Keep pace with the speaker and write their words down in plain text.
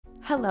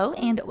Hello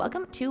and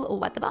welcome to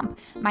What the Bump.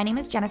 My name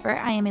is Jennifer.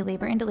 I am a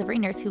labor and delivery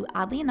nurse who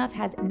oddly enough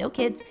has no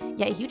kids,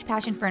 yet a huge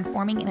passion for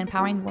informing and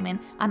empowering women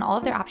on all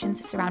of their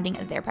options surrounding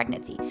their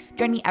pregnancy.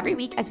 Join me every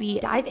week as we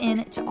dive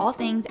into all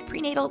things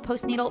prenatal,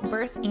 postnatal,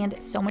 birth,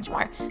 and so much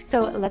more.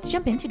 So let's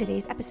jump into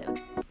today's episode.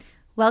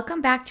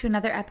 Welcome back to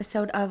another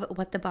episode of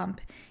What the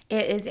Bump.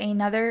 It is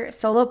another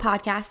solo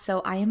podcast, so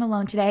I am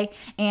alone today,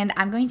 and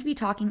I'm going to be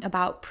talking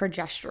about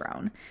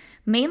progesterone.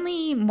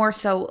 Mainly more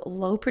so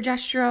low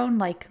progesterone,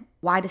 like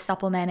why to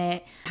supplement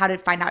it, how to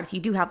find out if you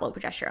do have low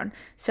progesterone.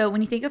 So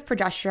when you think of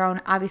progesterone,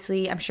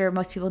 obviously, I'm sure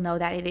most people know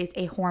that it is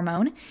a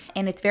hormone,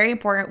 and it's very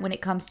important when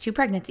it comes to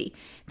pregnancy.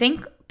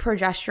 Think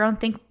progesterone,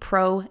 think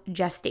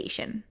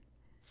progestation.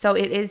 So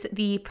it is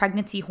the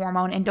pregnancy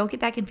hormone, and don't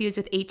get that confused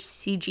with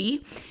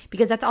HCG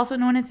because that's also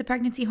known as the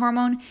pregnancy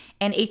hormone,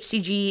 and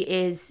HCG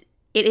is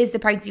the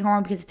pregnancy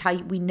hormone because it's how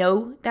we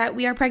know that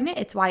we are pregnant.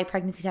 It's why a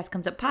pregnancy test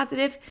comes up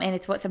positive, and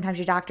it's what sometimes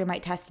your doctor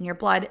might test in your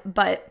blood,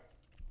 but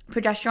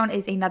progesterone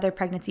is another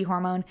pregnancy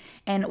hormone,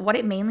 and what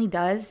it mainly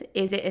does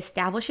is it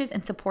establishes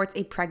and supports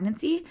a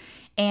pregnancy,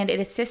 and it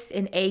assists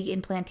in egg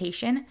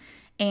implantation.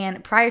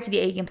 And prior to the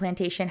egg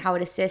implantation, how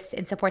it assists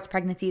and supports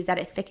pregnancy is that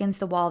it thickens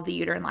the wall of the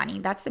uterine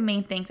lining. That's the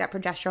main things that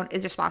progesterone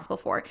is responsible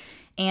for.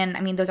 And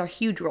I mean, those are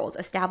huge roles: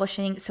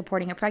 establishing,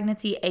 supporting a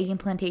pregnancy, egg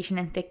implantation,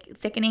 and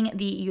thickening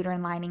the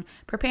uterine lining,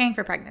 preparing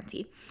for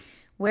pregnancy.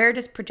 Where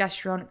does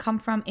progesterone come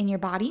from in your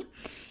body?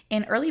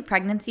 In early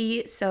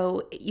pregnancy,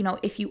 so,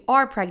 if you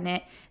are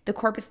pregnant, the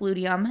corpus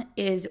luteum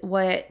is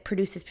what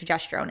produces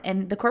progesterone.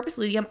 And the corpus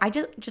luteum, I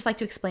just like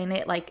to explain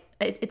it like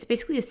it's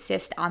basically a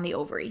cyst on the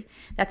ovary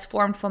that's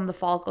formed from the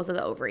follicles of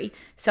the ovary.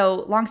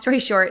 So long story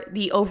short,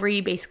 the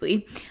ovary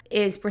basically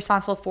is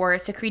responsible for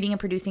secreting and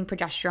producing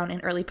progesterone in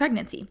early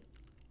pregnancy.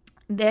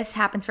 This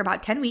happens for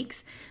about 10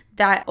 weeks.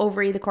 That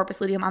ovary, the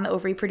corpus luteum on the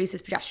ovary,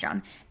 produces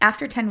progesterone.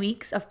 After 10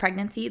 weeks of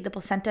pregnancy, the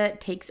placenta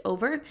takes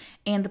over,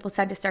 and the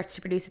placenta starts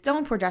to produce its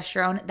own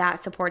progesterone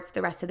that supports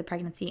the rest of the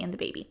pregnancy and the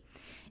baby.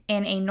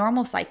 In a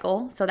normal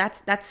cycle, so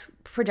that's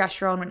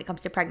progesterone when it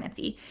comes to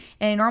pregnancy.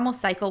 In a normal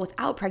cycle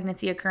without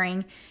pregnancy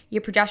occurring,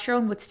 your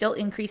progesterone would still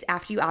increase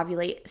after you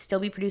ovulate, still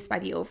be produced by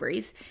the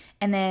ovaries.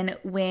 And then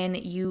when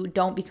you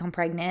don't become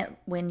pregnant,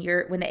 when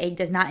the egg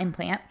does not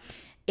implant,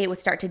 it would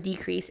start to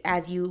decrease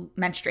as you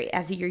menstruate,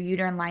 as your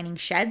uterine lining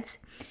sheds.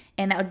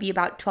 And that would be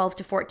about 12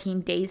 to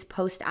 14 days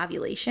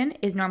post-ovulation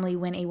is normally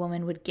when a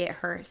woman would get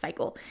her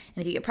cycle.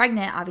 And if you get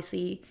pregnant,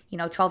 obviously,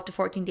 12 to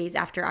 14 days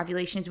after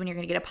ovulation is when you're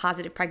going to get a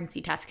positive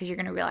pregnancy test because you're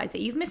going to realize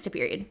that you've missed a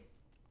period.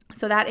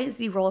 So that is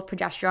the role of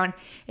progesterone.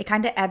 It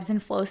kind of ebbs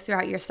and flows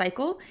throughout your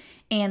cycle.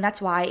 And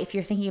that's why if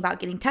you're thinking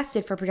about getting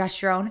tested for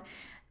progesterone,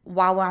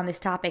 while we're on this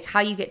topic, how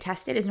you get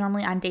tested is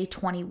normally on day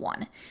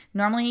 21.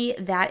 Normally,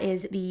 that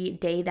is the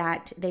day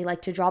that they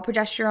like to draw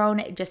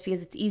progesterone just because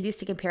it's easiest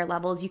to compare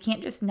levels. You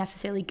can't just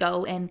necessarily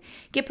go and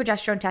get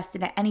progesterone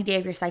tested at any day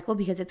of your cycle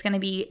because it's going to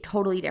be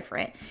totally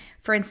different.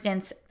 For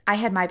instance, I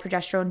had my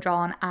progesterone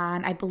drawn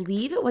on, I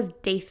believe it was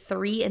day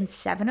 3 and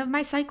 7 of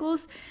my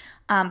cycles.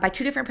 By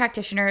 2 different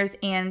practitioners,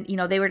 and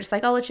they were just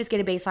like, oh, let's just get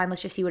a baseline,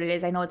 let's just see what it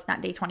is. I know it's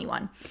not day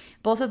 21.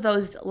 Both of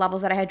those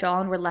levels that I had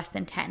drawn were less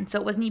than 10, so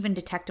it wasn't even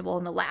detectable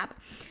in the lab.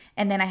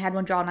 And then I had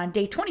one drawn on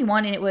day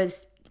 21, and it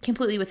was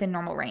completely within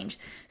normal range.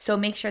 So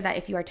make sure that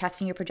if you are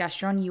testing your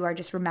progesterone, you are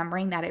just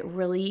remembering that it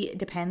really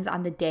depends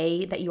on the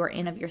day that you are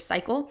in of your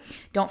cycle.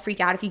 Don't freak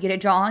out if you get it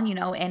drawn,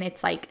 and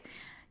it's like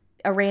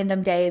a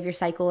random day of your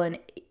cycle and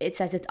it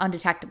says it's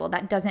undetectable.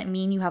 That doesn't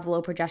mean you have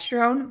low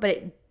progesterone,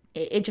 but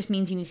it just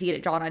means you need to get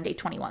it drawn on day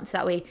 21. So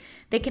that way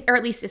they can, or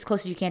at least as close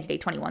as you can to day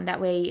 21. That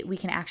way we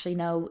can actually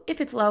know if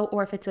it's low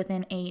or if it's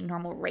within a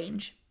normal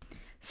range.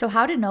 So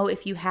how to know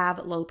if you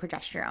have low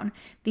progesterone?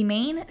 The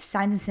main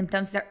signs and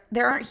symptoms,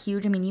 there aren't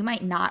huge. I mean, you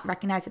might not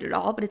recognize it at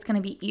all, but it's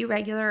going to be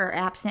irregular or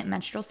absent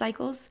menstrual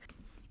cycles.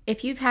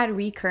 If you've had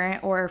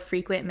recurrent or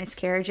frequent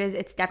miscarriages,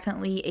 it's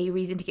definitely a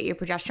reason to get your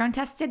progesterone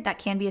tested. That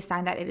can be a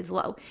sign that it is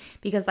low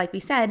because like we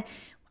said,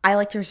 I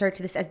like to refer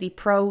to this as the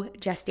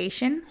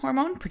progestation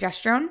hormone,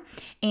 progesterone.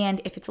 And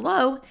if it's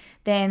low,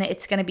 then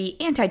it's going to be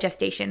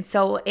anti-gestation.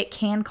 So it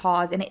can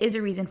cause, and it is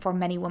a reason for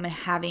many women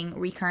having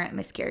recurrent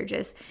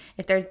miscarriages.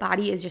 If their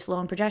body is just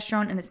low in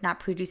progesterone and it's not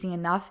producing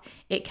enough,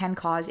 it can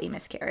cause a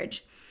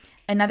miscarriage.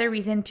 Another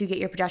reason to get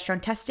your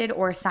progesterone tested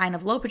or a sign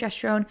of low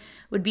progesterone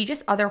would be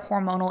just other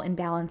hormonal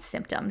imbalance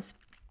symptoms.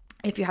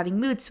 If you're having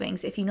mood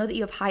swings, if you know that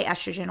you have high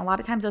estrogen, a lot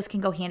of times those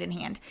can go hand in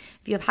hand.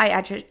 If you have high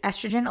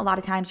estrogen, a lot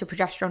of times your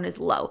progesterone is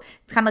low.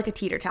 It's kind of like a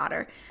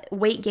teeter-totter.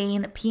 Weight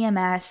gain,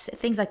 PMS,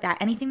 things like that.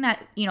 Anything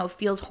that,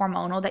 feels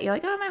hormonal that you're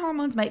like, oh, my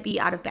hormones might be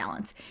out of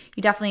balance.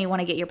 You definitely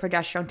want to get your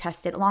progesterone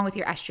tested along with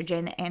your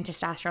estrogen and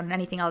testosterone and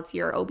anything else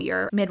your OB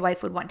or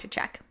midwife would want to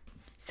check.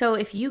 So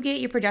if you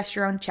get your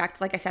progesterone checked,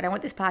 like I said, I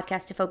want this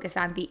podcast to focus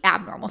on the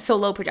abnormal, so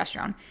low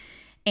progesterone.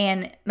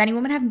 And many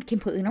women have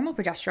completely normal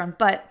progesterone,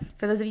 but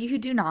for those of you who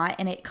do not,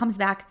 and it comes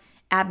back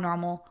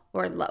abnormal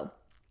or low,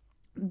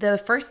 the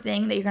first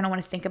thing that you're going to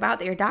want to think about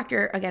that your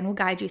doctor, again, will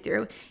guide you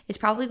through is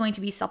probably going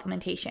to be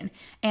supplementation.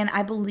 And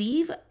I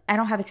believe, I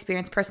don't have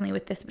experience personally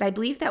with this, but I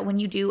believe that when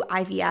you do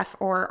IVF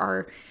or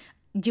are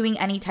doing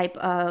any type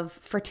of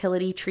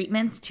fertility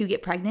treatments to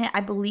get pregnant,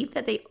 I believe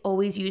that they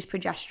always use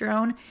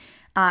progesterone,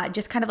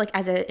 just kind of like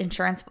as an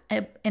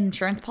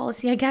insurance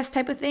policy, I guess,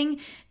 type of thing.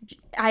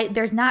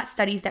 There's not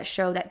studies that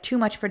show that too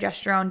much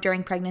progesterone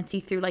during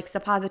pregnancy through like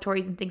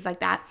suppositories and things like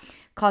that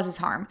causes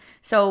harm.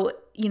 So,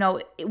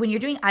 when you're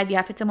doing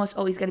IVF, it's almost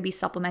always going to be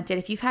supplemented.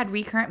 If you've had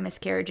recurrent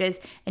miscarriages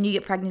and you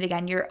get pregnant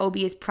again, your OB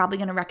is probably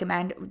going to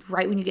recommend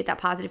right when you get that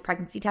positive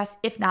pregnancy test,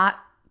 if not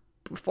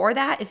before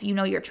that, if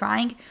you're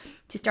trying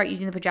to start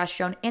using the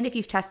progesterone. And if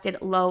you've tested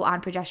low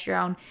on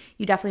progesterone,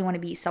 you definitely want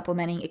to be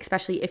supplementing,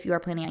 especially if you are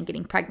planning on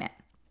getting pregnant.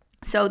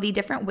 So the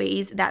different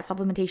ways that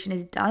supplementation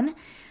is done,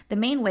 the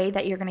main way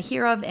that you're going to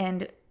hear of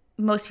and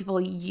most people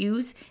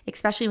use,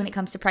 especially when it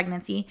comes to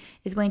pregnancy,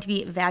 is going to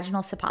be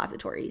vaginal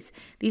suppositories.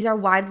 These are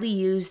widely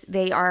used.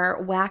 They are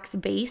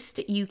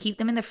wax-based. You keep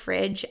them in the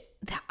fridge.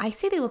 I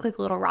say they look like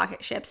little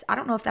rocket ships. I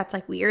don't know if that's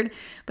like weird,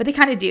 but they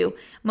kind of do.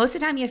 Most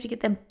of the time you have to get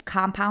them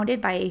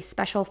compounded by a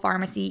special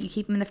pharmacy. You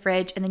keep them in the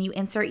fridge and then you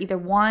insert either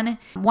one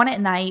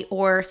at night,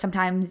 or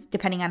sometimes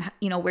depending on,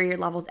 where your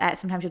level's at,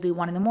 sometimes you'll do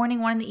one in the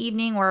morning, one in the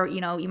evening, or,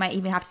 you might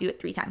even have to do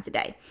it 3 times a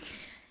day.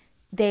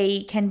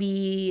 They can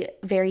be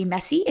very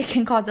messy. It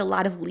can cause a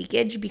lot of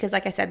leakage because,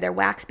 like I said, they're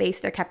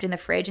wax-based. They're kept in the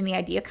fridge, and the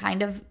idea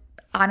kind of,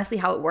 honestly,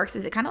 how it works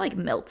is it kind of like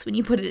melts when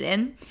you put it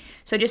in.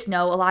 So just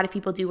know a lot of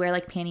people do wear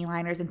like panty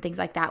liners and things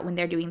like that when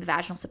they're doing the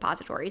vaginal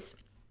suppositories.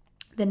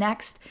 The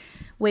next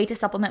way to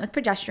supplement with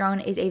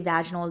progesterone is a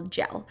vaginal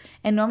gel.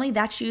 And normally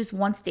that's used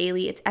once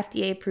daily. It's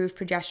FDA-approved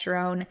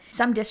progesterone.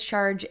 Some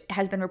discharge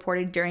has been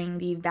reported during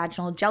the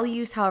vaginal gel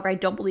use. However, I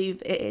don't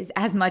believe it is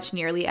as much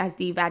nearly as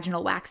the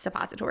vaginal wax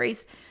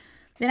suppositories.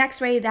 The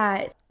next way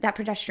that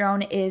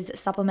progesterone is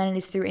supplemented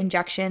is through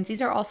injections.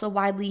 These are also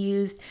widely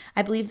used.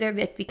 I believe they're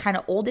the kind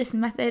of oldest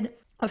method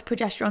of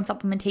progesterone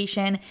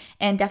supplementation,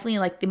 and definitely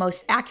like the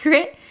most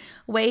accurate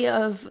way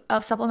of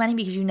supplementing,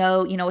 because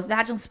with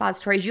vaginal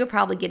suppositories, you're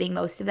probably getting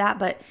most of that,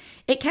 but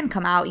it can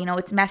come out,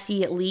 it's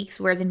messy, it leaks,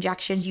 whereas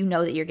injections,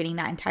 that you're getting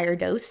that entire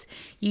dose.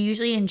 You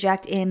usually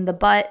inject in the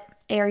butt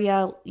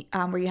area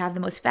where you have the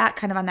most fat,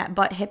 kind of on that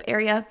butt hip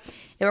area.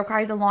 It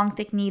requires a long,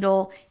 thick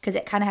needle because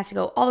it kind of has to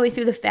go all the way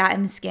through the fat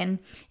and the skin.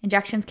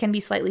 Injections can be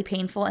slightly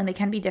painful and they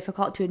can be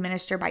difficult to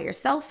administer by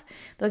yourself.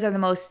 Those are the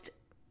most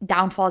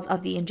downfalls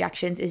of the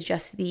injections, is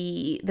just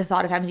the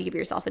thought of having to give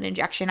yourself an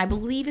injection. I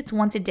believe it's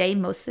once a day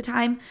most of the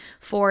time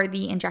for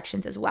the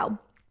injections as well.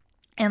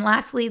 And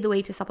lastly, the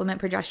way to supplement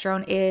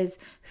progesterone is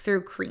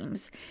through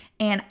creams.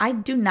 And I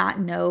do not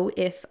know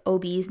if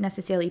OBs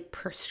necessarily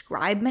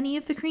prescribe many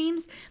of the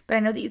creams, but I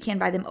know that you can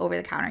buy them over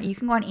the counter. You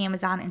can go on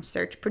Amazon and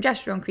search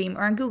progesterone cream,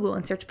 or on Google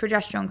and search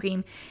progesterone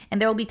cream,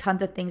 and there will be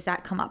tons of things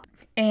that come up.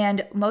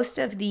 And most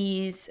of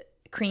these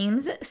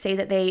creams say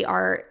that they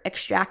are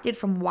extracted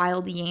from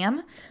wild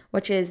yam,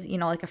 which is,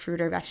 like a fruit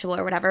or vegetable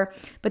or whatever,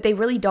 but they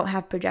really don't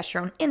have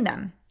progesterone in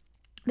them.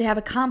 They have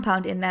a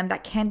compound in them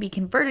that can be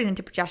converted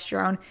into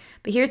progesterone,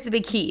 but here's the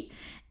big key.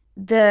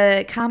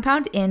 The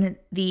compound in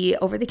the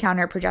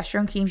over-the-counter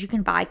progesterone creams you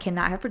can buy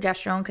cannot have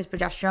progesterone, because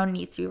progesterone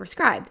needs to be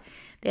prescribed.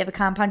 They have a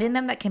compound in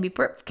them that can be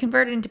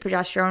converted into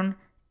progesterone,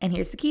 and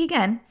here's the key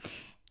again,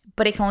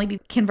 but it can only be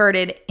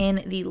converted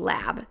in the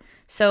lab.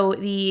 So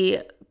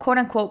the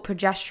quote-unquote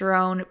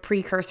progesterone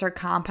precursor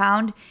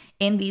compound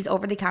in these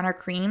over-the-counter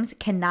creams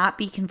cannot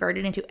be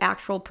converted into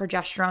actual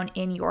progesterone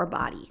in your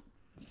body.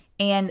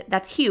 And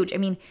that's huge. I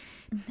mean,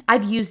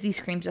 I've used these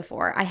creams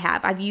before.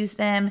 I've used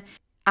them.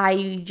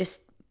 I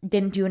just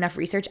didn't do enough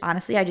research.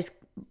 Honestly, I just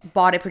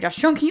bought a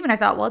progesterone cream and I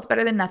thought, well, it's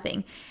better than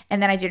nothing.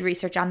 And then I did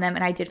research on them,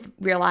 and I did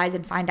realize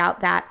and find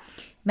out that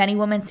many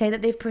women say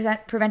that they've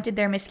prevented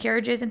their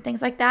miscarriages and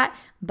things like that,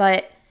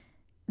 but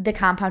the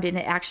compound in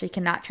it actually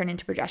cannot turn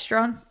into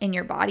progesterone in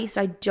your body.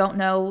 So I don't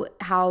know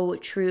how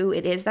true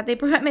it is that they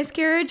prevent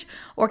miscarriage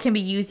or can be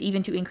used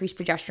even to increase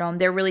progesterone.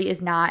 There really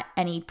is not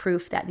any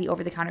proof that the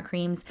over-the-counter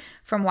creams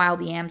from wild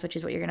yams, which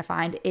is what you're going to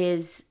find,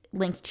 is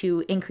linked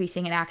to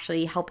increasing and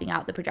actually helping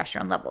out the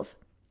progesterone levels.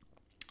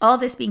 All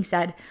of this being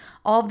said,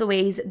 all of the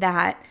ways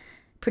that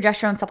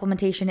progesterone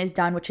supplementation is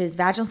done, which is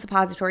vaginal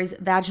suppositories,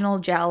 vaginal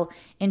gel,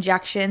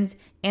 injections,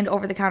 and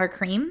over-the-counter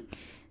cream,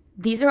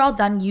 these are all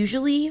done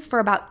usually for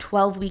about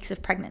 12 weeks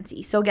of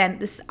pregnancy. So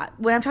again,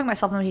 when I'm talking about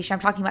supplementation, I'm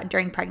talking about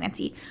during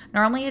pregnancy.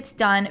 Normally it's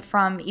done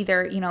from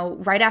either,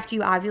 right after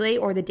you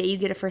ovulate or the day you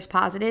get a first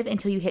positive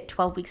until you hit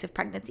 12 weeks of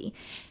pregnancy.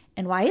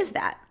 And why is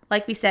that?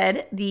 Like we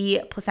said,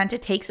 the placenta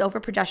takes over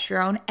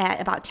progesterone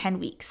at about 10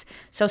 weeks.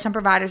 So some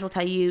providers will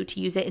tell you to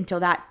use it until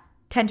that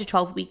 10 to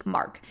 12 week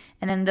mark.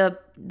 And then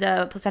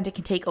the placenta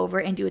can take over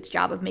and do its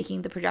job of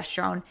making the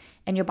progesterone,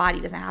 and your body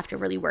doesn't have to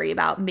really worry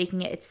about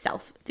making it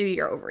itself through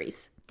your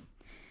ovaries.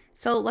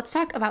 So let's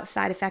talk about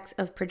side effects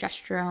of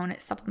progesterone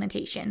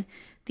supplementation.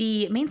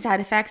 The main side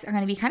effects are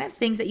going to be kind of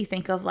things that you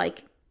think of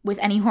like with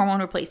any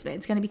hormone replacement.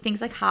 It's going to be things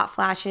like hot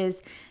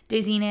flashes,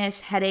 dizziness,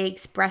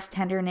 headaches, breast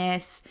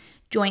tenderness,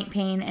 joint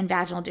pain, and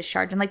vaginal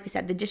discharge. And like we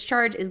said, the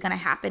discharge is going to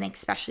happen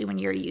especially when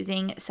you're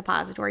using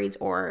suppositories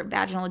or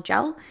vaginal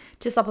gel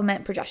to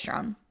supplement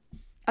progesterone.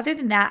 Other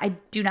than that, I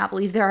do not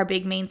believe there are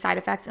big main side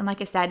effects. And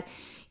like I said,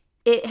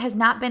 it has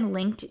not been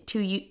linked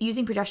to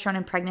using progesterone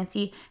in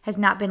pregnancy has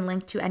not been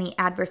linked to any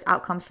adverse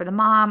outcomes for the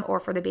mom or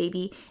for the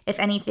baby. If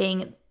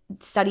anything,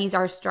 studies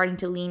are starting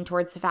to lean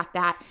towards the fact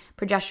that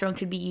progesterone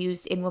could be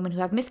used in women who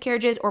have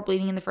miscarriages or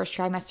bleeding in the first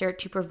trimester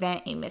to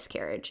prevent a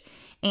miscarriage.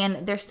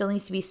 And there still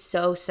needs to be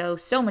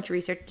so much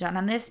research done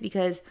on this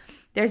because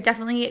there's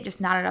definitely just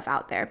not enough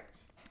out there.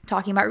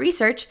 Talking about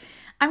research,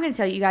 I'm going to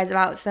tell you guys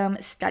about some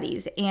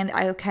studies, and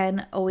I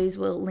always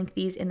will link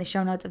these in the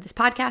show notes of this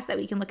podcast that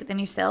we can look at them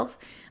yourself.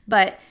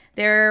 But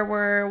there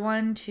were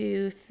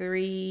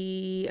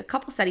a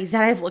couple studies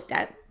that I've looked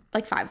at,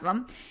 like 5 of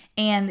them.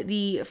 And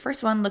the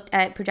first one looked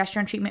at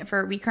progesterone treatment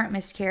for recurrent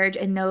miscarriage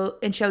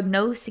and showed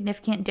no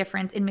significant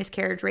difference in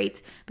miscarriage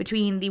rates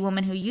between the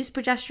woman who used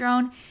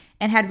progesterone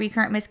and had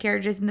recurrent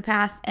miscarriages in the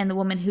past and the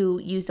woman who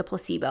used a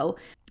placebo.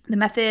 The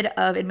method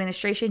of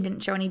administration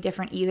didn't show any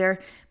different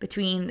either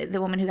between the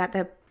woman who got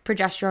the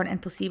progesterone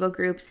and placebo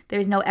groups.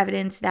 There's no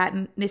evidence that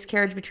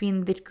miscarriage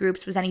between the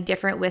groups was any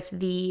different with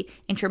the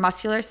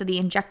intramuscular, so the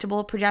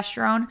injectable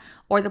progesterone,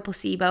 or the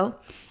placebo.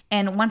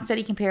 And one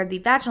study compared the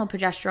vaginal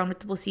progesterone with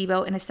the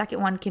placebo, and a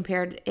second one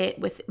compared it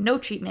with no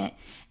treatment,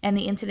 and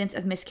the incidence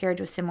of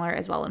miscarriage was similar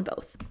as well in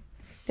both.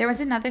 There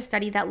was another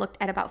study that looked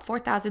at about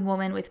 4,000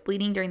 women with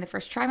bleeding during the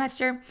first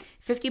trimester.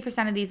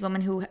 50% of these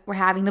women who were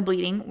having the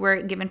bleeding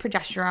were given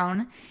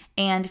progesterone,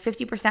 and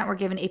 50% were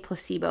given a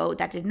placebo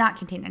that did not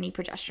contain any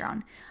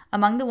progesterone.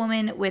 Among the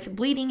women with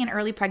bleeding in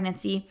early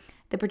pregnancy,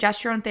 the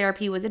progesterone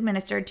therapy was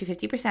administered to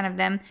 50% of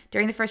them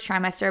during the first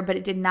trimester, but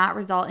it did not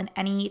result in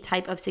any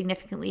type of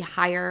significantly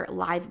higher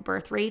live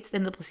birth rates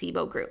than the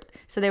placebo group.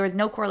 So there was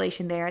no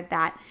correlation there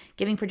that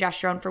giving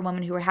progesterone for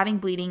women who were having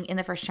bleeding in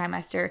the first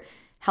trimester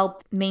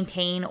helped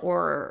maintain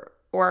or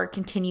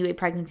continue a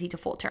pregnancy to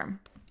full term.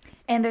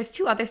 And there's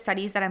 2 other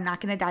studies that I'm not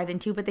going to dive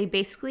into, but they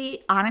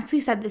basically honestly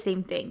said the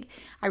same thing.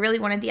 I really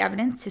wanted the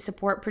evidence to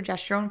support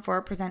progesterone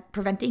for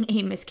preventing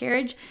a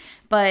miscarriage,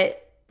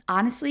 but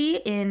honestly,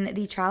 in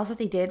the trials that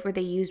they did where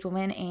they used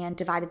women and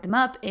divided them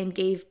up and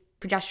gave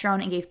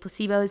progesterone and gave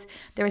placebos,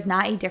 there was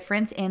not a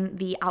difference in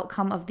the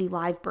outcome of the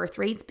live birth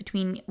rates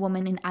between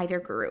women in either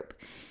group.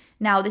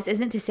 Now, this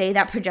isn't to say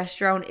that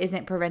progesterone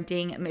isn't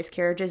preventing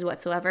miscarriages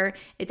whatsoever.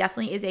 It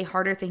definitely is a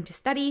harder thing to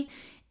study,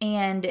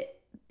 and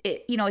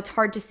it's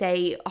hard to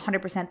say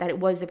 100% that it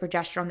was the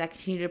progesterone that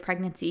continued a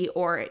pregnancy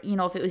or,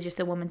 if it was just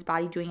a woman's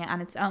body doing it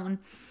on its own.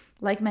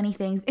 Like many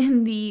things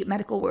in the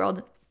medical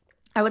world,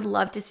 I would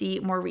love to see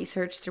more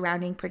research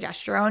surrounding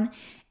progesterone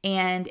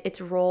and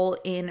its role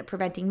in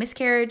preventing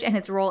miscarriage and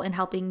its role in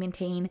helping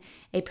maintain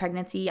a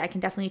pregnancy. I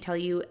can definitely tell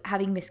you,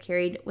 having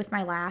miscarried with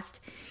my last,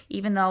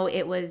 even though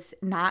it was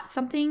not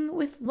something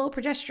with low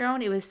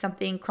progesterone, it was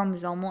something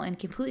chromosomal and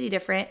completely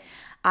different.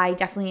 I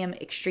definitely am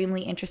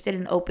extremely interested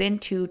and open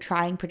to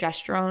trying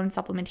progesterone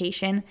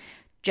supplementation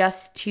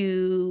just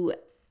to,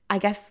 I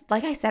guess,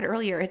 like I said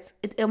earlier, it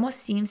almost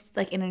seems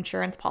like an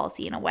insurance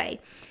policy in a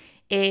way.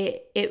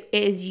 It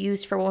is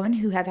used for women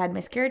who have had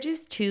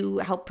miscarriages to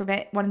help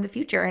prevent one in the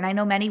future. And I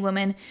know many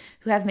women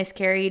who have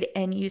miscarried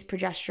and use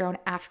progesterone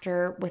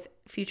after with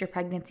future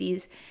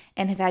pregnancies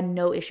and have had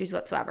no issues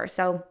whatsoever.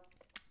 So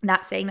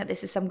not saying that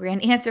this is some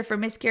grand answer for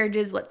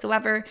miscarriages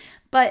whatsoever,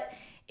 but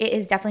it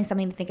is definitely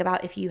something to think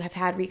about if you have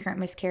had recurrent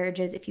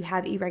miscarriages, if you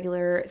have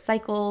irregular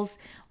cycles,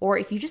 or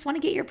if you just want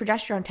to get your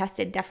progesterone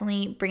tested.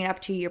 Definitely bring it up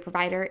to your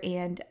provider,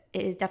 and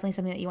it is definitely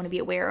something that you want to be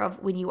aware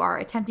of when you are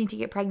attempting to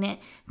get pregnant,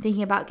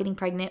 thinking about getting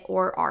pregnant,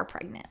 or are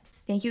pregnant.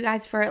 Thank you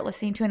guys for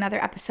listening to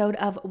another episode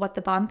of What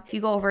the Bump. If you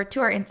go over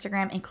to our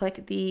Instagram and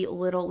click the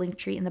little link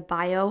tree in the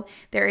bio,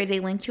 there is a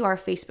link to our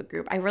Facebook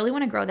group. I really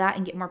want to grow that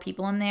and get more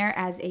people in there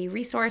as a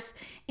resource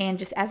and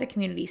just as a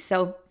community.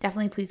 So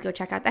definitely please go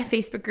check out that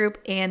Facebook group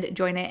and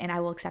join it, and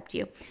I will accept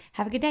you.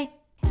 Have a good day.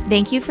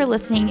 Thank you for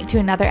listening to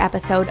another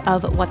episode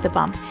of What the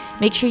Bump.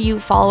 Make sure you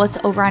follow us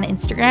over on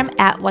Instagram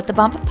at What the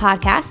Bump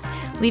Podcast.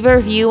 Leave a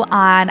review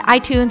on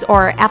iTunes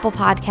or Apple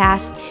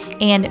Podcasts,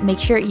 and make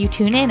sure you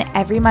tune in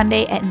every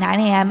Monday at 9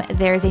 a.m.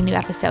 There's a new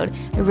episode.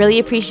 I really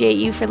appreciate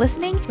you for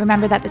listening.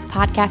 Remember that this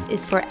podcast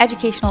is for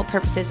educational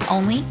purposes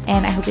only,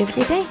 and I hope you have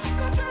a great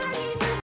day.